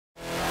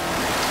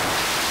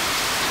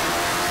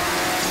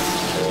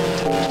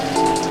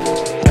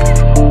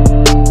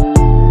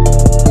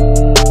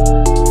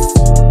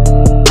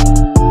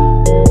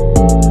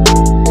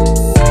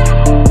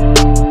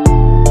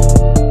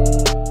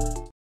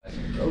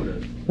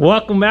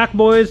Welcome back,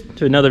 boys,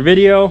 to another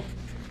video.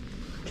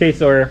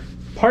 Chase are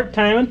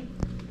part-timing.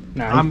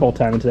 Nah, he's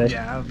full-timing today.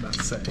 Yeah, I was about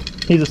to say.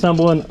 He's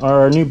assembling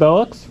our new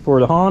Bellux for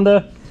the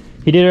Honda.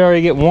 He did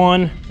already get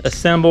one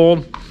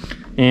assembled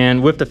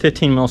and with the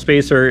 15mm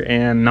spacer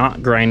and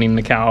not grinding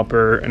the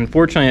caliper.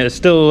 Unfortunately, it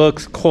still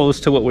looks close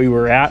to what we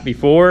were at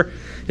before.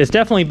 It's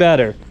definitely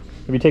better.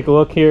 If you take a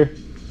look here,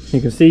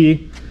 you can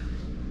see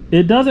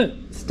it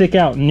doesn't stick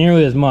out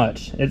nearly as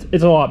much.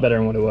 It's a lot better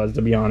than what it was,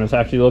 to be honest,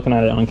 actually looking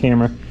at it on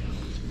camera.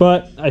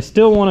 But I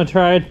still want to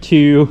try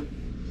to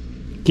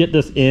get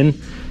this in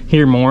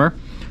here more.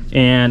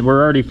 And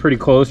we're already pretty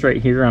close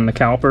right here on the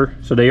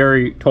caliper. So they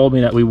already told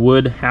me that we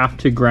would have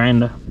to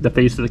grind the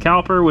face of the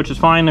caliper, which is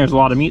fine. There's a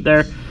lot of meat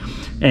there.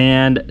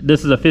 And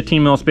this is a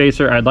 15mm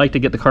spacer. I'd like to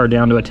get the car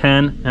down to a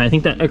 10. And I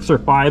think that extra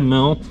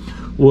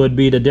 5mm would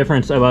be the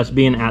difference of us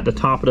being at the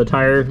top of the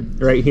tire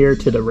right here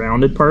to the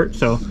rounded part.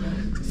 So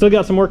still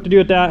got some work to do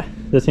with that.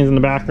 This thing's in the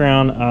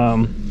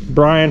background.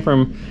 Brian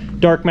from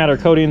Dark Matter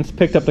Coatings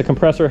picked up the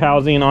compressor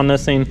housing on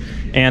this thing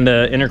and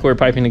intercooler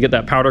piping to get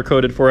that powder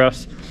coated for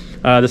us.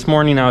 This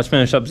morning I was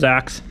finished up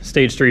Zach's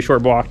stage 3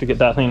 short block to get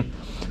that thing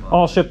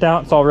all shipped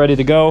out. It's all ready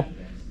to go.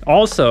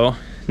 Also,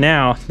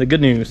 now the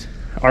good news,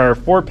 our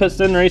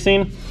 4-piston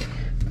racing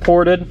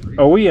ported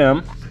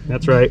OEM,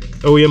 that's right,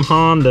 OEM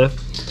Honda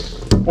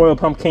oil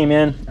pump came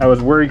in. I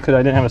was worried because I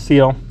didn't have a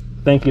seal.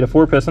 Thank you to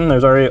 4-piston,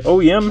 there's already an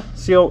OEM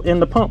seal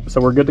in the pump,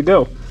 so we're good to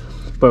go.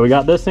 But we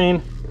got this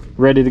thing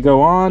ready to go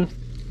on.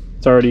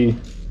 It's already,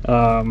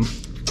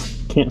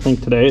 can't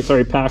think today, it's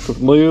already packed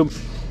with lube.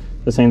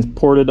 This thing's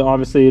ported,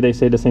 obviously. They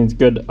say this thing's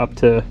good up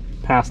to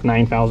past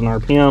 9,000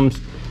 RPMs.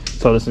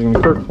 So this is gonna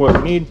be perfect for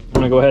what we need. I'm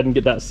gonna go ahead and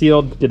get that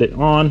sealed, get it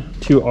on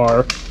to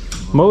our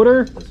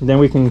motor. Then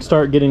we can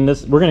start getting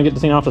this, we're gonna get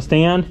this thing off the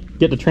stand,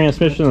 get the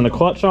transmission and the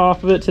clutch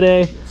off of it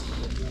today,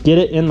 get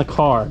it in the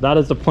car. That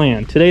is the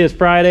plan. Today is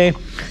Friday.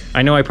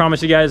 I know I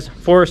promised you guys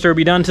Forester will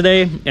be done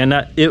today, and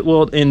that it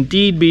will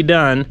indeed be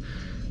done,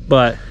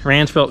 but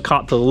Ranchbuilt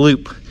caught the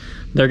loop.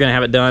 They're gonna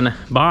have it done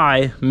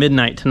by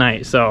midnight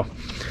tonight, so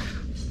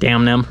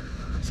damn them.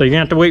 So you're gonna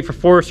have to wait for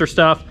Forester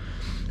stuff.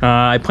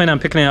 I plan on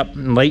picking it up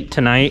late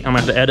tonight. I'm gonna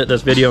have to edit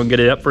this video and get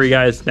it up for you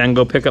guys, then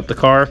go pick up the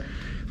car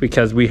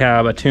because we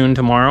have a tune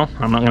tomorrow.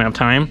 I'm not gonna have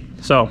time.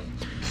 So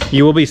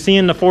you will be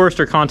seeing the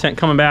Forester content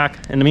coming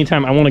back. In the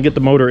meantime, I wanna get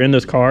the motor in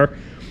this car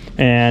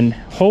and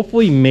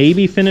hopefully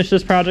maybe finish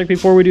this project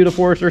before we do the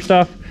Forester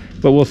stuff,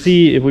 but we'll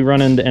see if we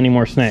run into any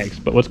more snags.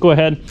 But let's go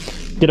ahead,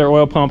 get our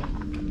oil pump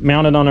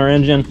mounted on our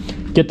engine,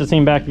 get this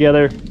thing back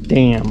together.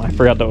 Damn, I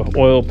forgot the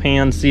oil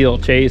pan seal,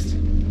 Chase.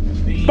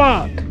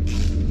 Fuck!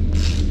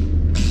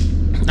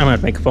 I'm gonna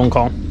have to make a phone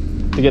call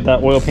to get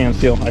that oil pan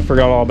seal. I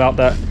forgot all about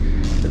that.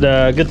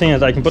 The good thing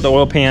is I can put the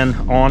oil pan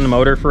on the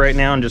motor for right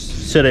now and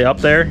just sit it up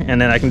there, and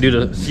then I can do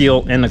the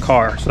seal in the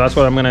car. So that's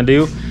what I'm gonna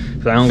do,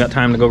 because I don't got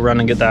time to go run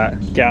and get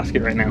that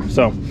gasket right now.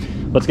 So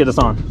let's get this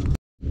on.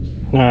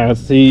 All right,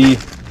 let's see.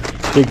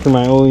 Dig through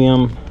my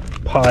OEM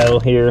pile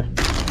here.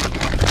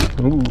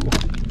 Ooh.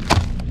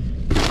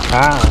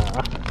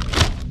 Ah.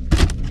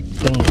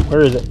 Dang,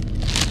 where is it?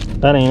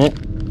 That ain't it.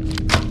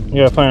 We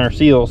gotta find our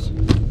seals.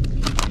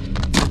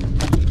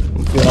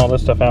 Get all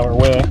this stuff out of our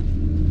way.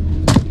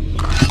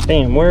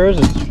 Damn, where is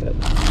this shit?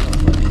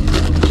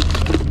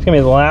 It's gonna be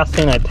the last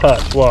thing I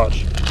touch.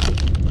 Watch.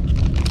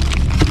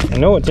 I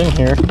know it's in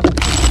here.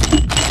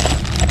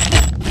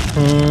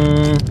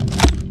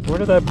 Where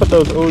did I put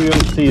those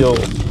OEM seals?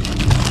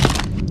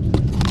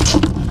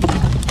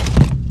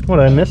 What,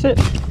 did I miss it?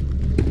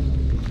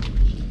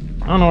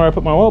 I don't know where I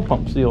put my oil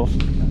pump seals.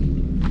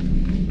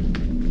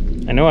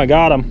 I know I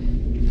got them.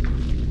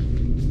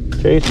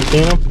 Chase, you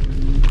seen them?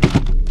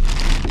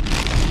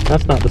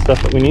 That's not the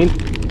stuff that we need.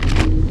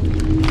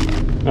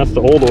 That's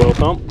the old oil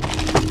pump.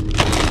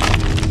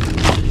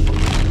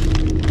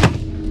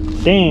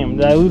 Damn,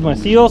 did I lose my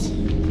seals?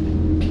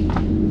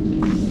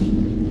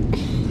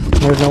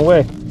 There's no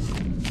way.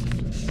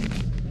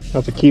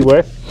 That's a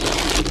keyway.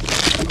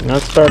 And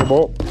that's a starter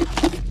bolt.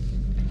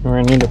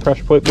 We're gonna need a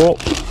pressure plate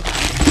bolt.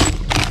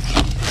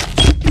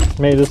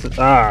 Maybe this is,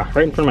 right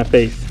in front of my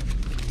face.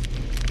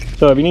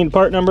 So if you need a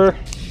part number,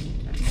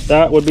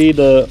 that would be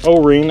the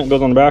O-ring that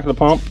goes on the back of the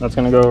pump. That's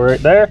gonna go right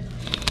there.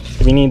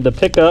 If you need the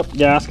pickup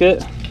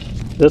gasket,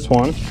 this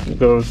one, it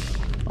goes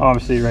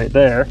obviously right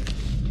there.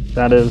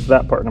 That is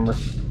that part number.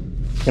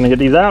 Gonna get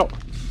these out,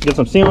 get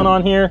some sealant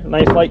on here,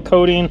 nice light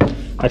coating.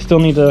 I still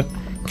need to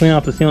clean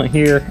off the sealant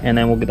here, and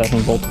then we'll get that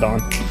thing bolted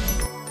on.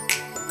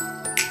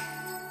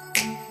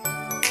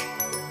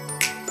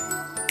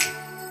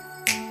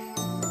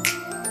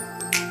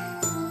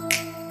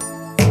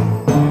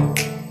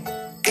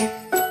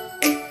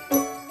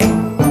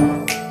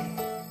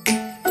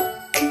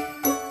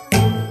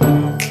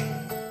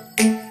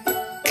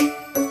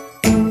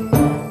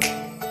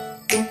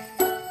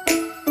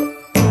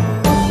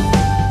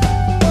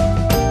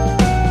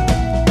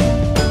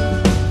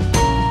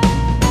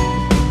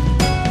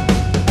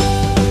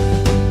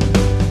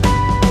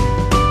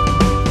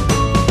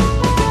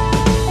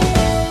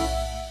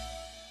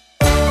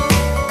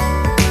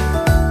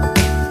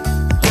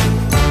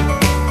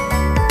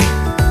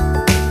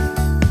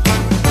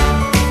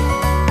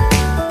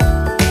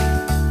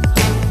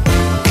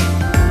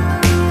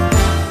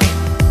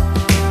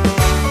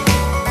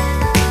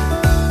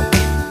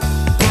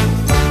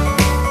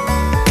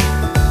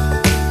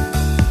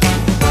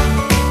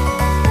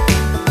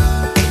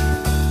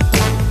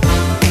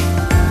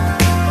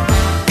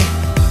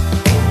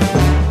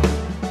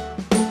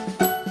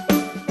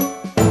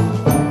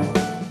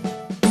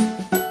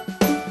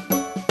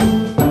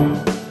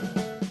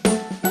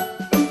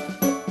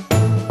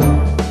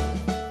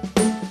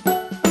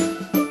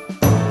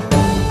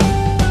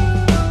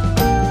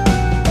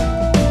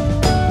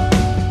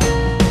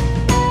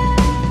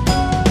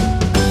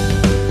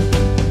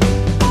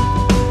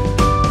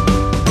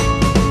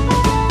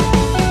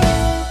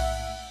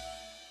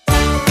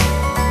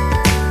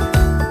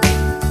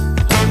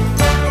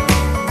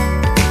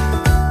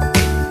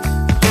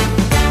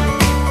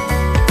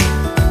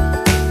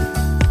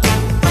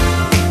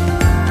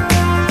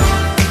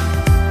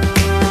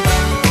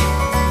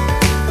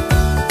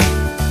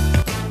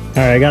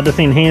 Alright, I got this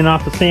thing hanging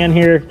off the stand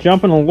here,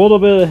 jumping a little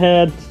bit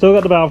ahead. Still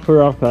got the valve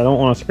cover off, but I don't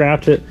want to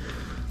scratch it.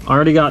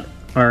 Already got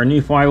our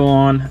new flywheel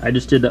on. I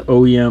just did the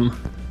OEM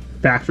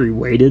factory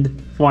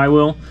weighted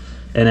flywheel.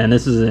 And then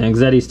this is an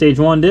Exetti Stage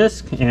 1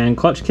 disc and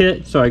clutch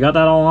kit. So I got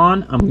that all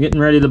on. I'm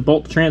getting ready to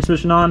bolt the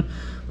transmission on.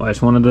 Well, I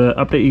just wanted to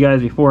update you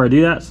guys before I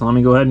do that. So let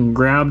me go ahead and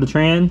grab the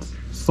trans,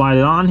 slide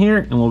it on here,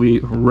 and we'll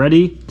be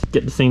ready to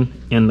get this thing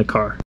in the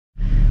car.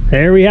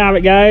 There we have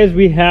it, guys.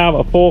 We have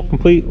a full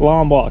complete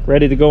long block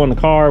ready to go in the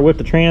car with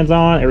the trans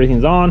on.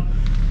 Everything's on.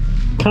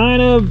 Kind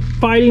of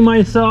fighting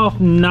myself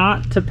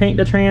not to paint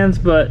the trans,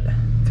 but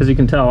because you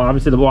can tell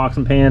obviously the block's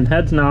in pan,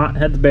 head's not,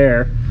 head's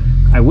bare.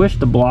 I wish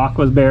the block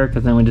was bare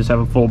because then we just have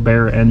a full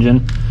bare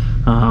engine.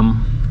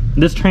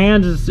 This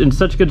trans is in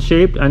such good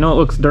shape. I know it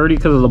looks dirty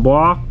because of the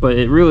block, but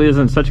it really is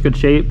in such good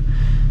shape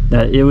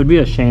that it would be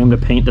a shame to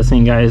paint this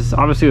thing, guys.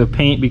 Obviously with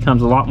paint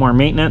becomes a lot more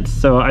maintenance,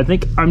 so I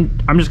think I'm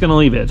just gonna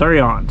leave it. It's already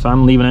on, so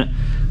I'm leaving it.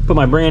 Put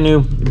my brand new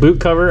boot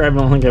cover. I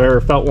don't think I've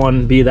ever felt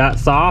one be that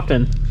soft,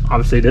 and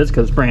obviously it is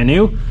because it's brand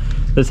new.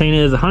 This thing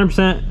is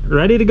 100%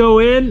 ready to go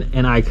in,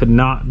 and I could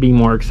not be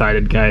more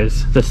excited,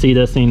 guys, to see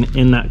this thing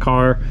in that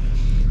car.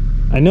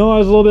 I know I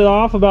was a little bit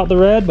off about the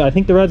red, but I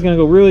think the red's gonna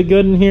go really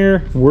good in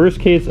here. Worst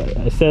case,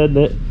 I said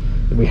that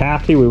if we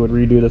have to, we would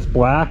redo this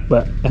black,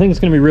 but I think it's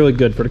gonna be really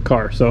good for the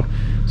car. So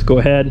let's go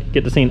ahead,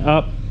 get this thing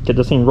up, get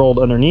this thing rolled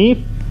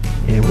underneath,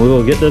 and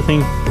we'll get this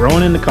thing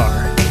thrown in the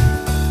car.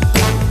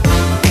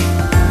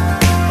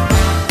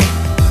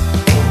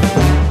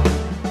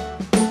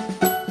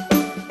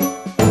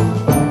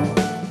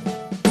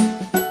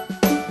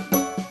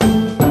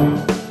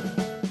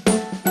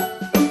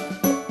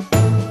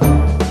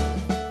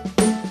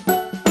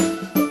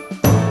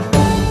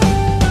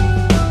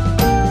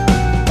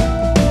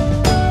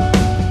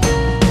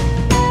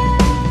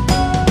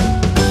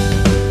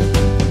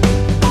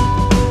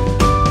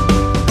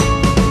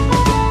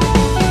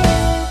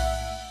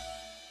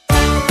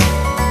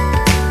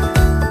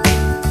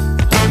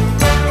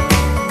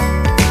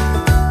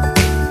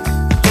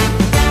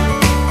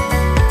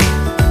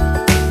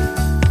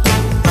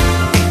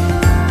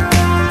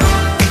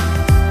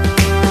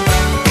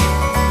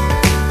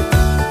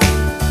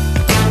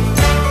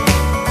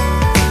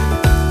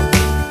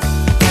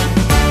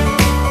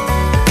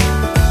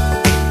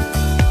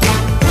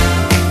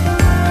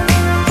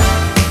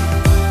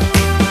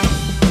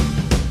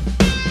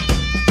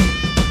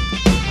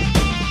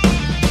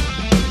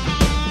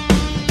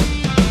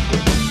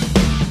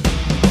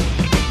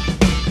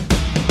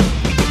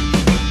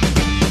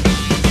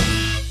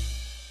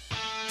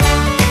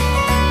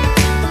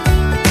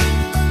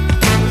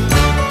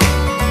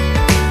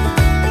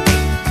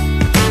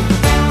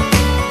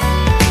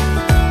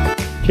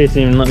 Chase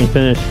didn't even let me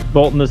finish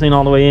bolting this thing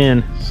all the way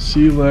in.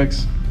 She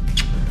looks...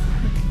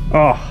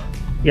 Oh,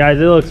 guys,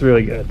 it looks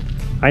really good.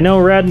 I know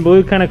red and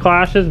blue kind of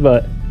clashes,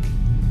 but...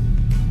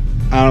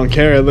 I don't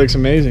care, it looks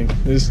amazing.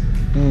 She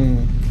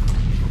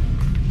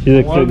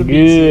looks so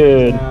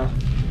good.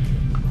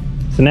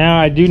 So now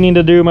I do need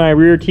to do my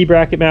rear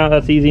T-bracket mount.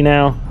 That's easy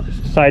now.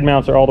 Side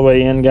mounts are all the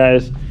way in,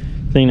 guys.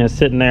 Thing is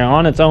sitting there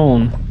on its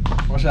own.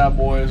 Watch out,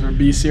 boys. We're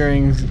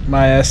B-searing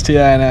my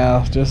STI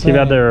now. Just see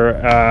about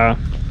they're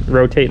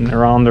rotating the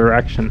wrong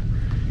direction.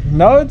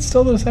 No, it's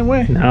still the same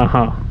way.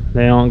 No,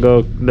 they don't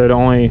go. They're the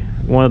only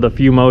one of the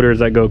few motors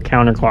that go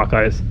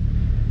counterclockwise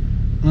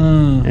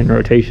in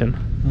rotation.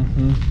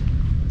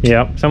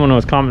 Yep. Someone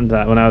was commenting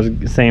that when I was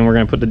saying we're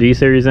gonna put the D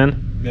series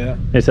in. Yeah.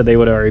 They said they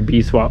would already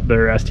B-swap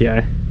their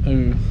STI.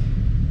 Ooh.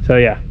 So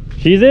yeah,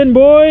 she's in,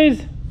 boys.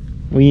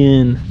 We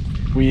in.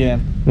 We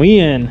in. We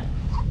in.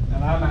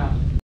 And I'm out.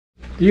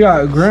 You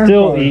got a Grinch.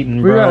 Still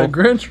eating, bro. We got a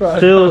Grinch right.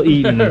 Still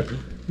eating.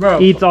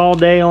 Bro. Eats all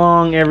day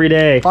long, every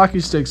day.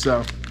 Hockey sticks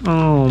though.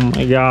 Oh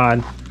my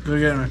god. Go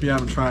get them if you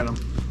haven't tried them.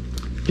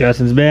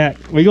 Justin's back.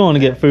 We're going to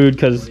get food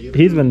because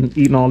he's been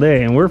eating all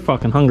day and we're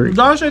fucking hungry.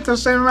 Josh ate the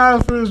same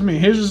amount of food as me.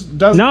 He just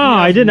doesn't. No,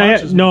 I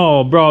didn't.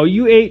 No, bro.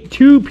 You ate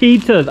 2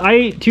 pizzas. I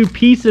ate 2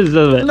 pieces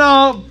of it.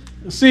 No.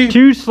 See,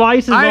 2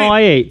 slices all I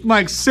ate.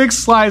 Like 6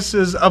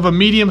 slices of a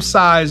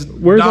medium-sized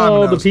Where's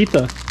Domino's. all the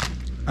pizza?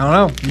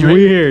 I don't know. You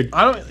weird.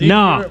 I don't.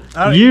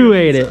 Nah, you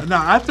ate it. No,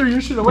 I threw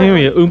your shit away.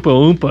 Maybe an Oompa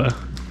Loompa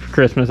for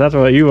Christmas. That's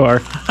what you are.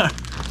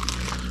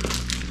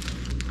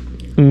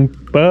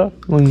 Oompa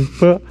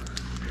Loompa.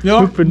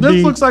 Yo,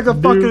 this looks like a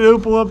fucking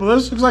Oompa Loompa.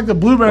 This looks like the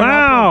blueberry.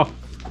 Wow.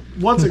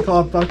 What's it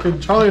called?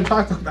 Fucking Charlie and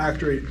Chocolate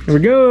Factory. Here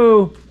we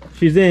go.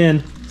 She's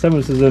in. Some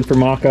of this is in for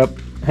mock-up.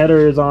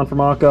 Header is on for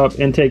mock-up.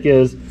 Intake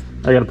is.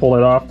 I gotta pull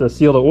it off to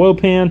seal the oil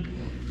pan.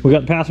 We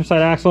got the passenger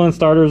side axle in,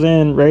 starters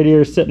in,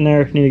 radiators sitting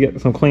there. Need to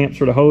get some clamps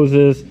for the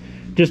hoses.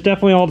 Just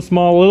definitely all the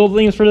small little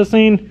things for this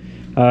thing.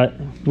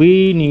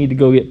 We need to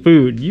go get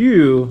food.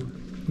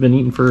 You've been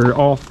eating for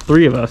all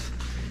 3 of us,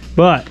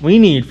 but we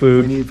need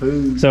food. We need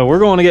food. So we're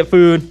going to get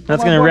food.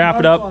 That's gonna wrap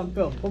it up.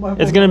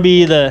 It's gonna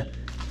be the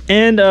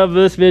end of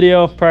this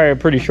video. Probably a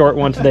pretty short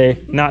one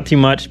today. Not too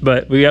much,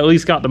 but we at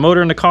least got the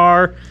motor in the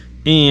car,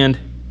 and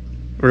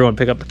we're going to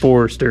pick up the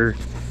Forester.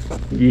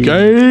 Yeah.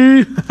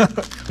 Gay.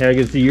 Yeah, I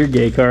can see your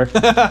gay car.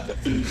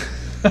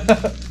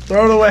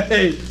 Throw it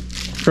away.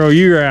 Throw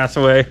your ass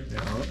away.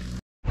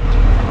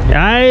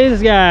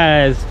 Guys,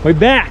 we're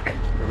back.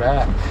 We're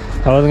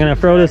back. I wasn't gonna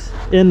throw this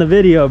in the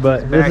video,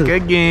 but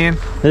Again.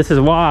 This is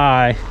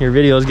why your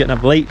video is getting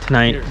up late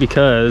tonight,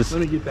 because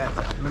Let me get that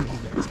side.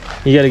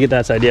 you gotta get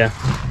that side, yeah.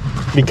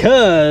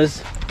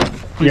 Because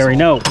you already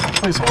know.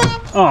 Please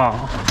hold. Oh,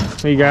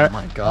 what you got? Oh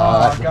my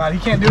God, he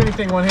can't do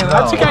anything one handed.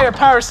 I took out your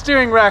power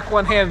steering rack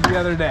one handed the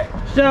other day.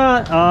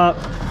 Shut up.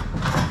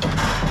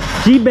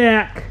 She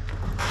back.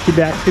 She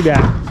back.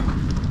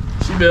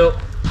 She built.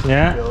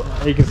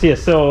 Yeah, you can see a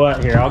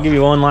silhouette here. I'll give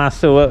you one last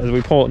silhouette as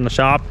we pull it in the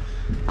shop,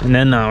 and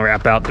then I'll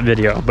wrap out the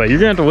video. But you're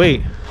gonna have to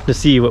wait to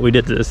see what we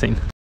did to this thing.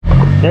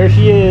 There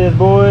she is,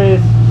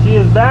 boys. She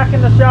is back in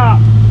the shop.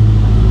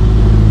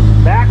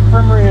 Back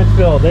from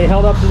Ranchbuilt. They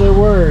held up to their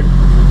word.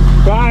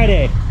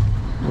 Friday,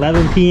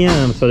 11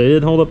 p.m. So they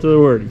did hold up to their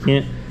word.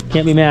 You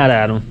can't be mad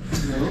at them.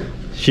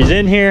 She's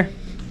in here.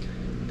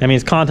 That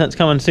means content's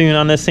coming soon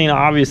on this thing.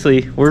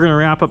 Obviously, we're gonna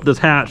wrap up this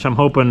hatch, I'm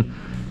hoping,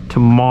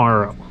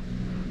 tomorrow.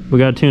 We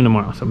got a tune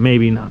tomorrow, so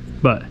maybe not.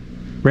 But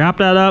wrap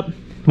that up.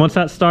 Once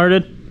that's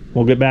started,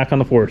 we'll get back on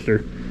the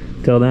Forester.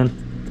 Till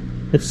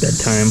then, it's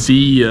bedtime.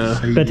 See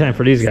ya. Bedtime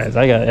for these guys.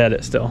 I gotta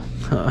edit still.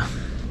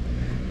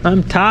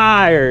 I'm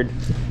tired.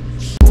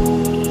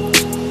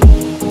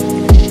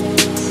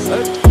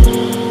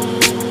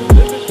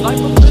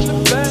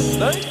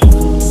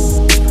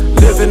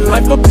 Living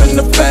life up in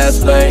the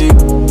fast lane.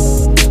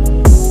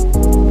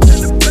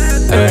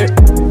 Hey.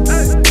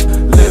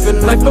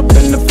 Living life up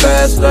in the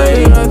fast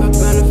lane.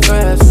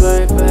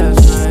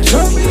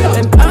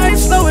 And I ain't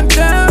slowing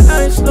down,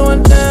 I ain't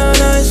slowing down,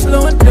 I ain't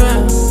slowing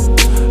down.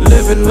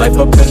 Living life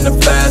up in the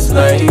fast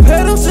lane.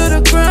 Pedal to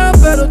the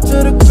ground, pedal to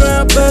the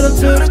ground, pedal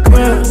to the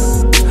ground.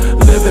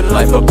 Living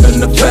life up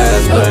in the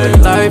fast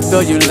lane. Life,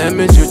 though you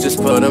lemons, you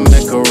just put them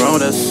in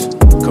Coronas.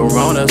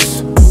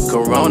 Coronas,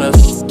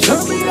 Coronas.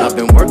 I've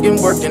been working,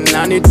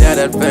 I need that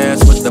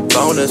advance with the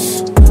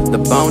bonus. The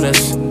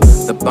bonus,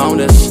 the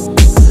bonus.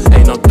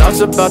 Ain't no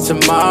thoughts about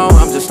tomorrow,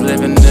 I'm just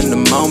living in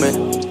the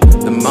moment.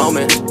 The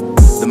moment,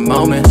 the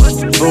moment.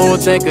 Full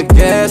tank of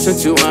gas and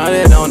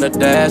 200 on the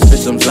dash.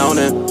 Bitch, I'm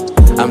zoning,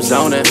 I'm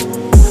zoning,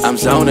 I'm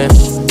zoning.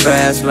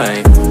 Fast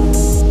lane.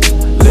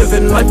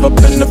 Living life up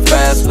in the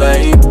fast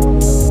lane.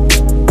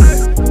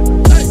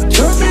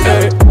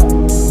 Hey.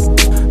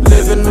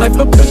 Living life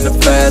up in the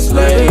fast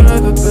lane.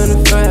 Life up in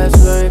the fast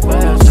lane,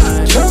 fast lane.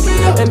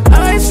 And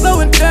I ain't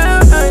slowing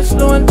down, I ain't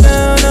slowing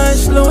down, I ain't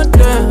slowing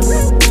down.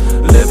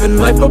 Living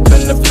life up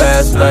in the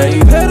fast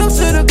lane.